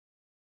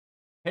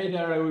Hey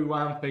there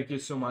everyone, thank you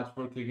so much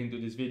for clicking to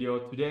this video.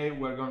 Today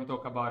we're going to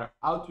talk about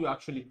how to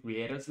actually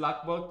create a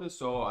Slack bot.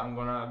 So I'm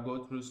gonna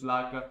go through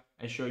Slack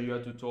and show you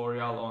a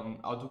tutorial on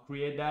how to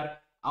create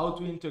that, how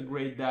to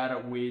integrate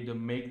that with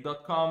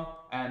make.com,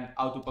 and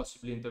how to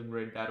possibly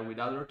integrate that with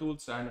other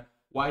tools, and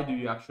why do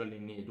you actually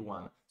need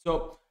one.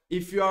 So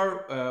if you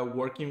are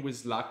working with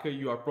Slack,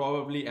 you are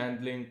probably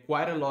handling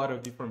quite a lot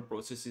of different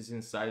processes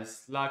inside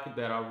Slack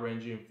that are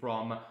ranging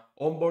from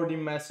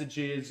onboarding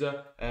messages,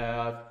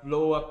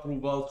 flow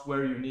approvals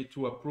where you need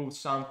to approve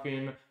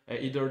something,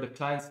 either the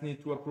clients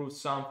need to approve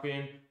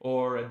something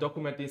or a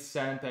document is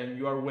sent and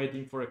you are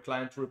waiting for a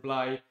client to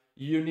reply.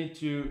 You need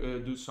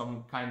to do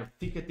some kind of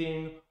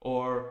ticketing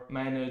or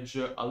manage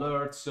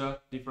alerts,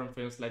 different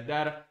things like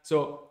that.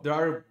 So there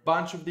are a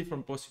bunch of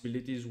different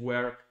possibilities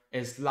where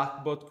a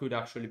Slack bot could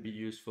actually be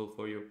useful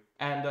for you.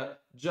 And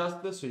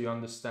just so you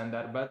understand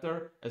that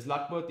better, a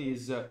Slack bot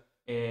is a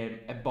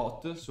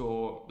bot,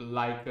 so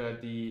like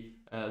the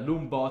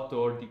Loom bot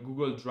or the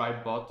Google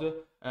Drive bot,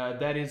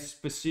 that is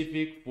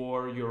specific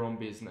for your own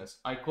business.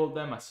 I call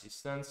them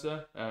assistants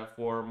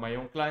for my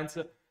own clients,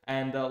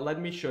 and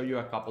let me show you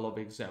a couple of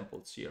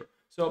examples here.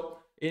 So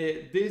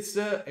this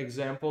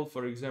example,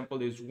 for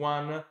example, is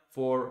one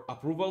for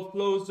approval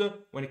flows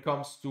when it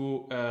comes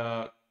to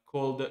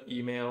cold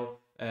email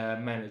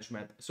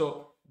management.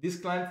 So this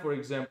client, for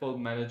example,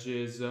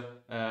 manages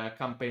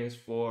campaigns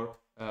for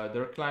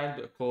their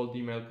client cold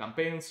email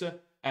campaigns,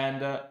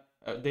 and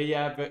they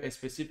have a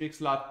specific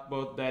Slack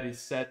bot that is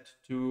set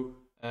to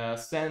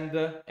send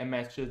a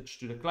message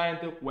to the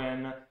client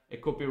when a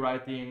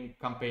copywriting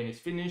campaign is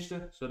finished,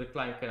 so the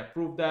client can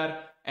approve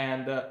that,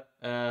 and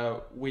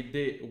with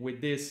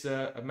this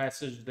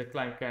message, the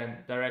client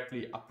can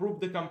directly approve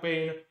the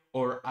campaign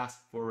or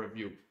ask for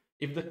review.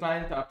 If the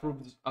client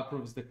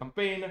approves the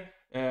campaign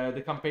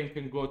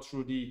can go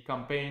through the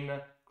campaign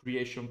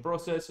creation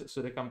process.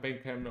 So the campaign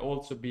can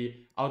also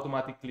be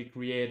automatically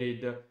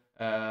created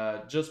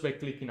just by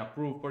clicking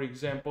approve, for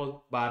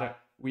example, but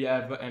we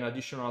have an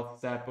additional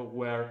step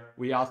where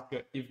we ask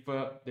if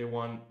they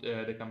want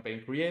the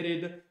campaign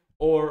created,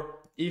 or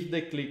if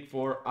they click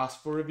for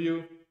ask for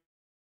review,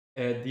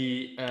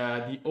 the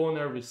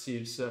owner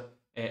receives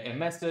a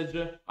message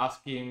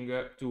asking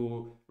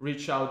to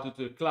reach out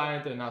to the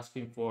client and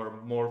asking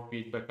for more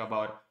feedback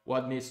about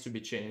what needs to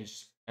be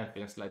changed and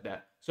things like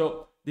that.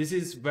 So this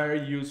is very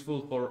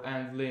useful for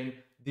handling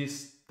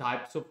these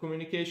types of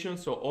communication.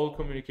 So all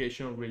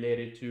communication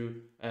related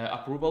to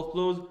approval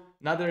flows.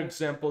 Another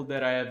example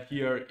that I have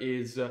here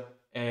is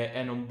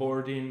an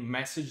onboarding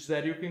message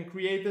that you can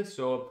create.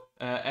 So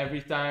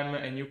every time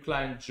a new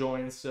client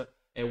joins a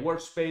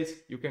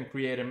workspace, you can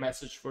create a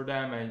message for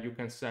them and you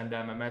can send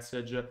them a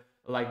message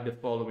like the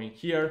following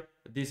here.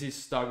 This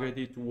is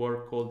targeted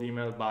toward cold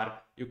email,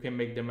 but you can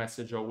make the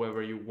message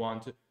however you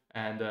want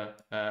and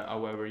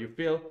however you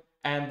feel.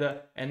 And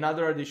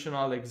another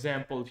additional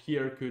example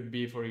here could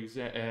be, for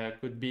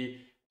example,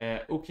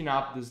 hooking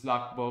up the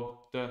Slack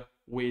bot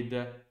with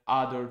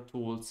other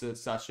tools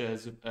such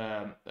as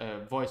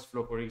voice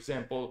flow, for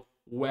example,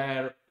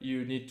 where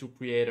you need to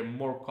create a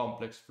more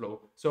complex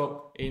flow.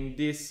 So in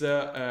this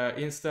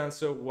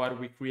instance, what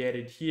we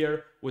created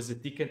here was a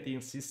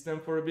ticketing system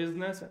for a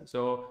business.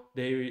 So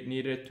they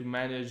needed to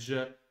manage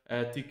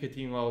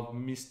ticketing of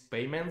missed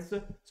payments.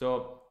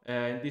 So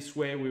in this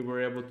way, we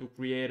were able to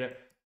create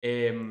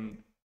a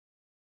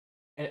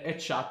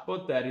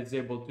chatbot that is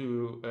able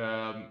to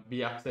be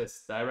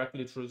accessed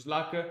directly through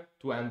Slack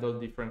to handle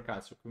different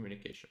kinds of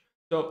communication.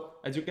 So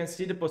as you can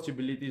see, the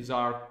possibilities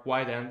are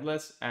quite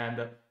endless,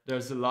 and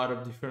there's a lot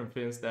of different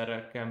things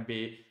that can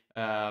be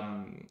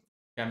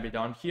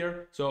done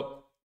here.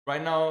 So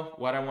right now,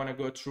 what I want to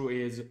go through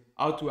is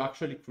how to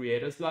actually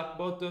create a Slack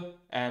bot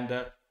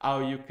and how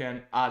you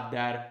can add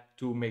that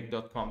to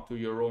make.com to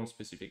your own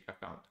specific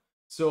account.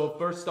 So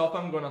first off,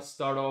 I'm gonna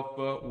start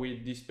off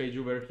with this page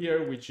over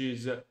here, which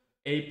is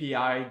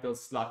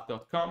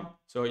api.slack.com.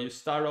 So you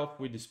start off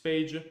with this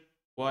page.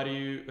 What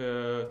you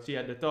see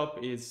at the top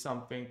is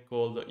something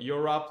called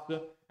your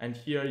apps, and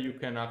here you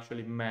can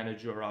actually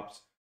manage your apps.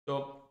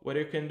 So what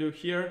you can do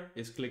here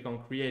is click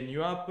on create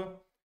new app.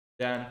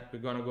 Then we're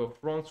gonna go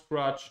from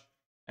scratch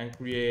and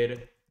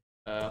create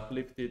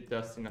Uplifted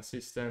Testing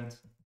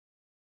Assistant.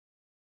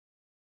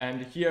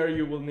 And here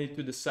you will need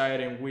to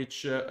decide in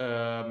which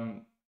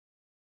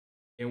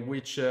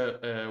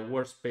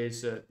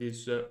workspace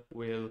this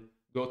will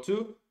go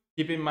to.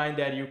 Keep in mind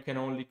that you can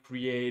only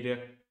create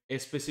a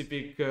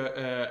specific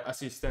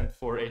assistant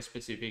for a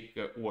specific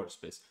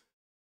workspace.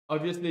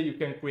 Obviously, you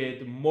can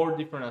create more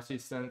different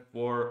assistants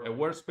for a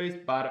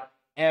workspace, but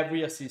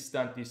every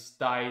assistant is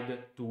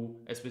tied to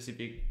a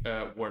specific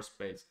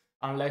workspace,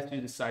 unless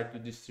you decide to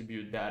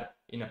distribute that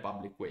in a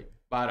public way.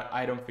 But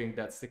I don't think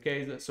that's the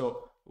case.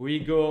 So we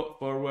go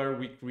forward,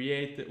 we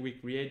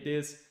create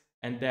this,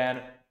 and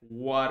then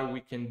what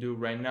we can do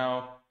right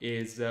now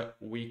is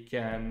we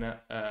can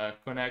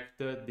connect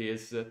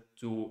this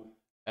to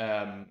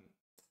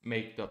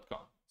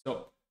make.com.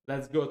 So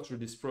let's go through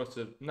this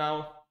process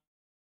now.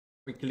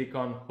 We click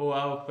on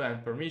OAuth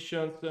and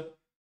permissions.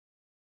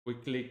 we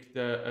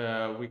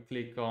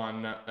click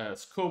on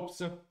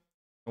scopes.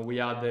 We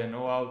add the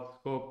know-how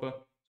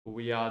scope.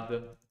 We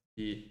add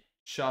the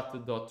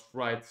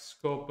chat.write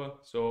scope.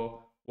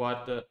 So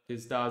what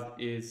this does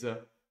is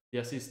the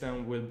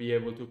assistant will be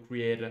able to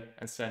create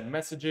and send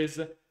messages.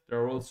 There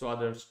are also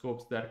other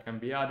scopes that can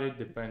be added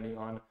depending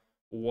on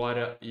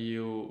what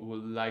you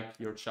would like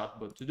your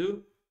chatbot to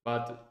do,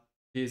 but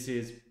this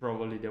is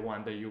probably the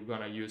one that you're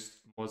gonna use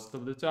most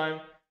of the time.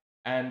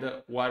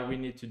 And what we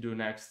need to do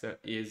next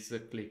is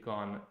click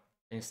on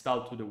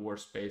install to the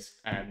workspace,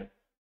 and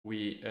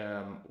we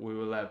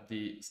will have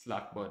the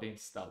Slackbot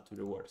installed to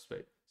the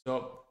workspace.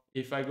 So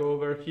if I go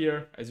over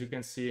here, as you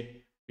can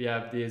see, we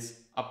have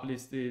this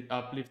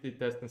uplifted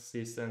test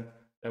assistant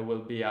that will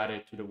be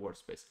added to the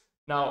workspace.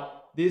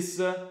 Now, this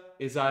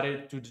is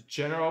added to the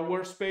general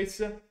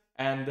workspace,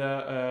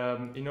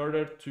 and in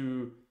order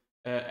to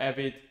have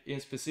it in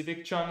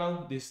specific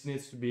channel, this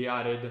needs to be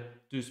added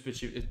to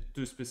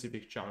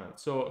specific channel.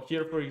 So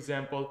here, for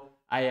example,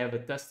 I have a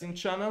testing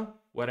channel.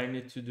 What I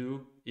need to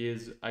do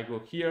is I go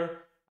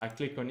here, I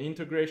click on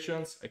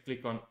integrations, I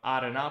click on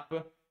add an app,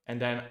 and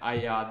then I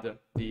add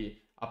the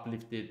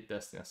uplifted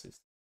testing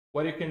assistant.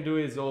 What you can do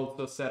is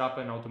also set up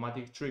an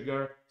automatic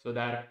trigger so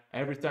that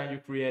every time you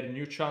create a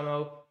new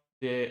channel,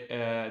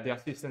 the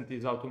assistant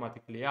is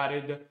automatically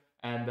added.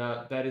 And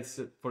that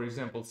is, for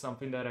example,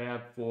 something that I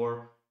have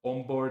for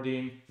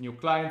onboarding new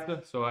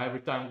clients. So every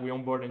time we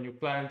onboard a new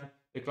client,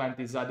 the client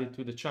is added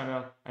to the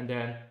channel, and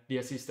then the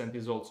assistant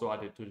is also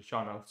added to the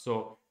channel.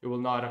 So you will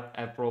not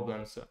have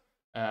problems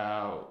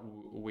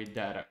with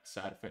that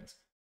side of things.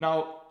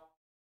 Now,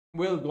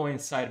 we'll go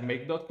inside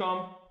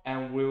make.com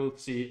and we will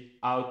see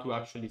how to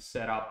actually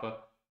set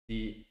up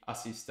the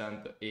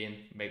assistant in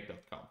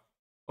make.com.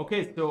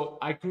 Okay, so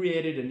I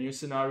created a new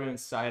scenario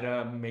inside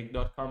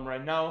make.com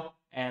right now,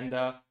 and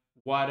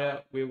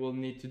what we will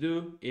need to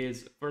do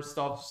is first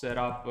off set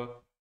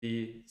up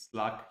the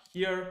Slack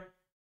here,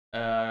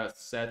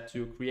 set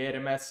to create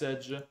a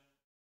message,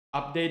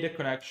 update the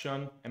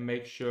connection, and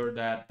make sure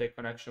that the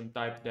connection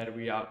type that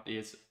we have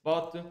is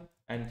bot,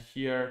 and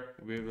here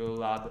we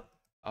will add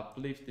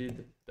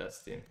uplifted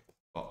testing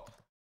bot.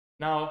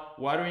 Now,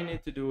 what we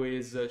need to do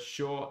is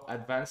show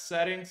advanced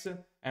settings,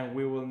 and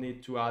we will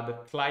need to add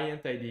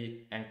client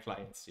ID and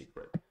client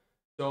secret.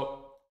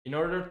 So in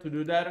order to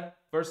do that,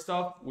 first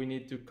off, we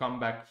need to come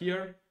back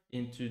here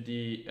into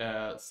the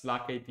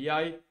Slack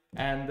API,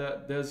 and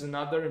there's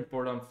another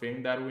important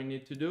thing that we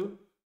need to do,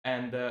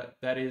 and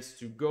that is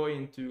to go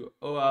into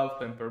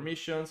OAuth and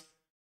permissions,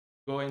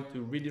 go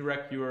into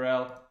redirect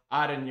URL,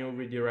 add a new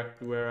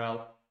redirect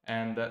URL,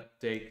 and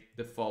take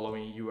the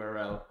following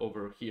URL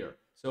over here.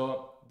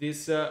 So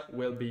this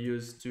will be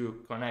used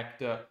to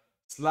connect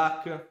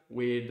Slack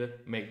with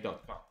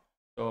make.com.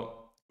 So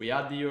we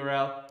add the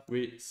URL,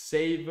 we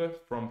save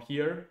from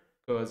here,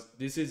 because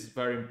this is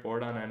very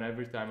important, and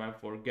every time I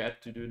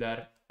forget to do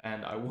that,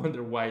 and I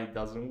wonder why it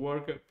doesn't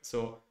work.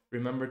 So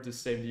remember to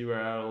save the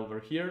URL over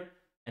here,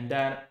 and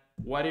then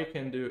what you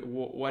can do,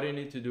 what you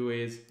need to do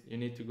is you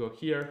need to go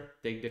here,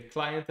 take the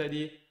client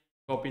ID,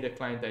 copy the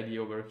client ID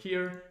over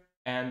here,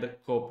 and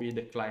copy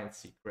the client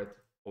secret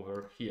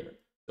over here.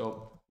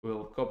 So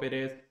we'll copy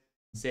it,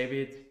 save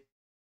it,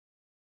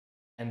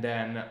 and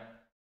then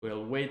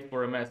we'll wait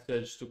for a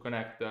message to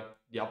connect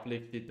the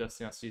uplifted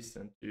testing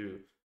assistant to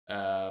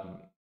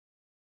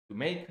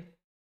make,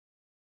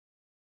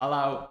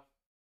 allow,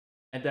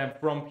 and then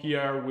from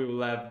here we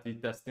will have the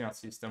testing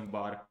assistant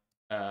bar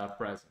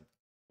present.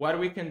 What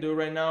we can do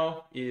right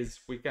now is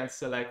we can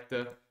select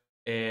the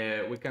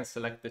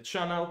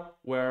channel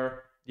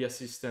where the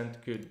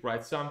assistant could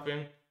write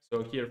something.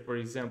 So here, for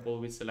example,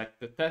 we select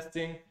the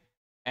testing,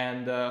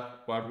 and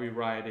what we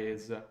write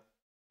is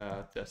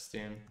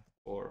testing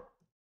for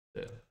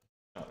the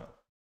channel.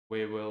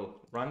 We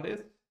will run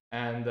this,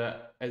 and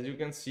as you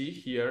can see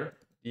here,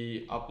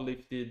 the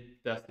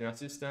uplifted testing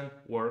assistant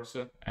works,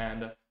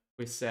 and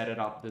we set it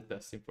up the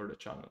testing for the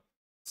channel.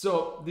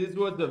 So this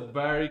was a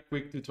very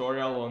quick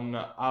tutorial on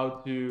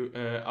how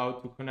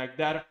to connect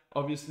that.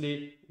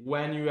 Obviously,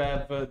 when you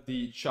have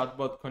the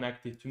chatbot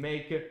connected to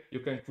Make, you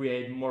can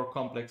create more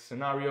complex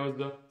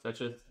scenarios,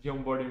 such as the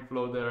onboarding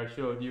flow that I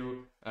showed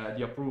you,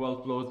 the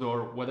approval flows,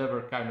 or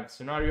whatever kind of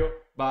scenario.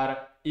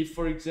 But if,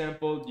 for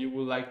example, you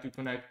would like to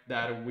connect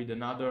that with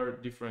another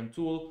different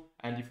tool,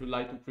 and if you'd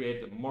like to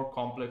create more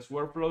complex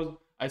workflows,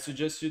 I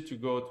suggest you to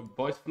go to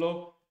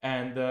VoiceFlow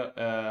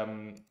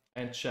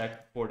and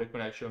check for the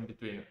connection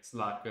between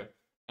Slack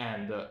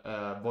and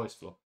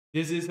VoiceFlow.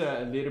 This is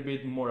a little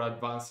bit more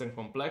advanced and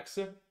complex,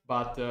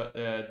 but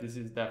this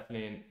is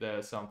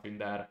definitely something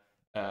that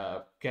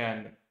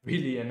can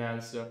really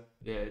enhance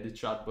the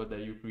chatbot that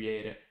you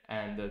create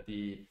and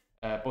the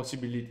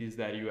possibilities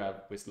that you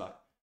have with Slack.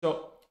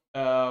 So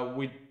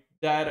with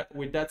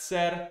that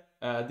said,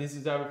 this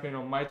is everything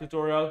on my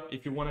tutorial.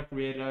 If you want to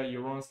create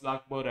your own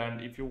Slack bot,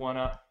 and if you want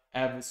to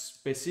have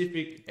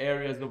specific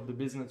areas of the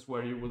business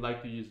where you would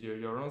like to use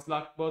your own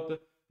Slack bot,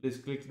 please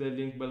click the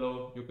link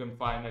below. You can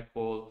find a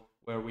call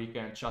where we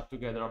can chat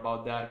together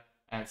about that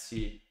and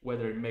see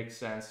whether it makes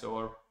sense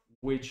or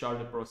which are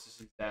the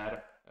processes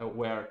there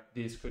where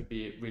this could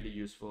be really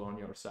useful on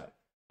your side.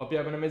 Hope you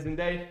have an amazing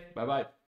day. Bye bye.